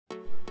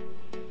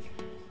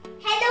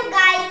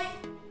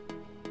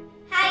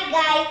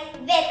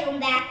welcome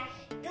back.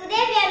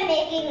 Today we are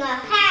making a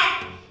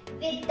hack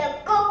with the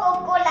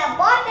Coca-Cola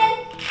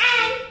bottle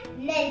and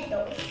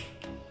mentos.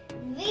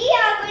 We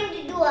are going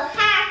to do a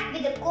hack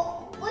with the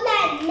Coca-Cola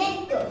and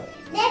mentos.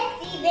 Let's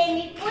see when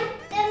we put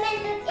the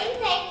mentos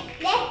inside.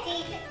 Let's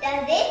see,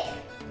 does it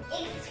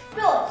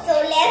explode? So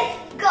let's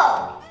go.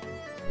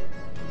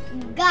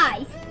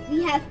 Guys,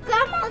 we have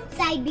come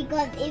outside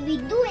because if we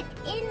do it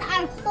in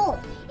our home,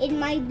 it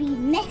might be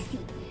messy.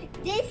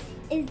 This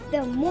is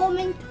the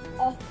moment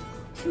of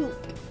truth.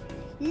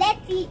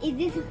 Let's see, is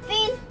this a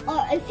fail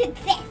or a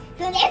success?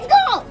 So let's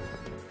go!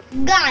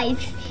 Guys,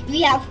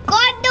 we have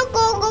got the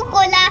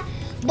Coca-Cola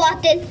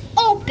bottle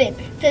open.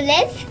 So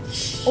let's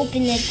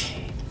open it.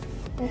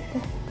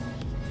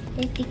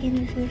 Let's take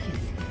in the surface.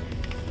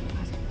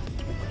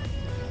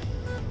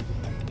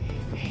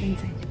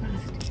 Inside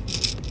fast.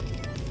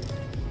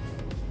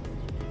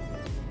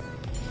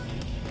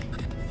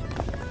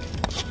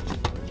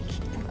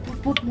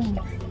 Put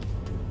more.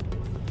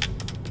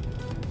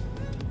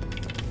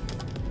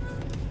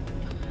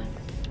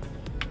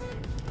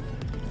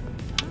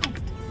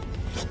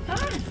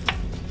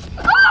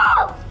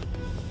 Oh!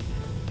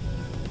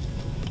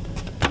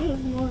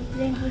 It's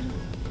working!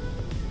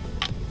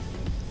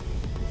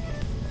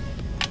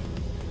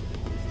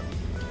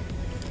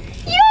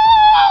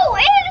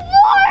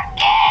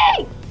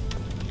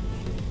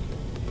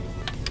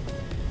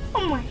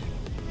 Oh my!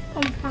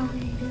 How are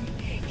you doing?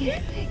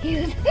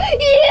 You!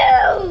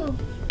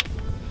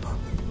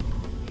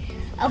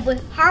 But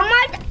how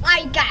much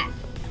I got?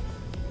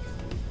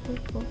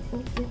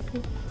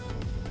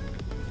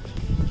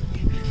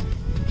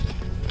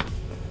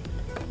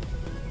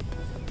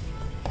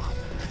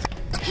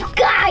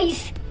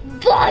 Guys,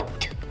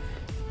 but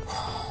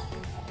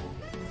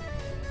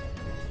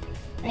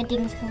I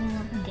think it's coming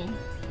up again.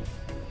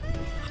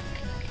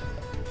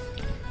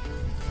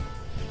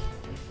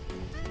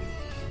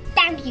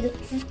 Thank you.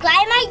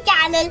 Subscribe my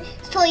channel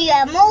so you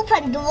have more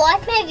fun to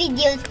watch my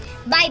videos.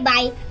 Bye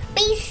bye.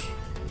 Peace.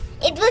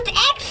 It was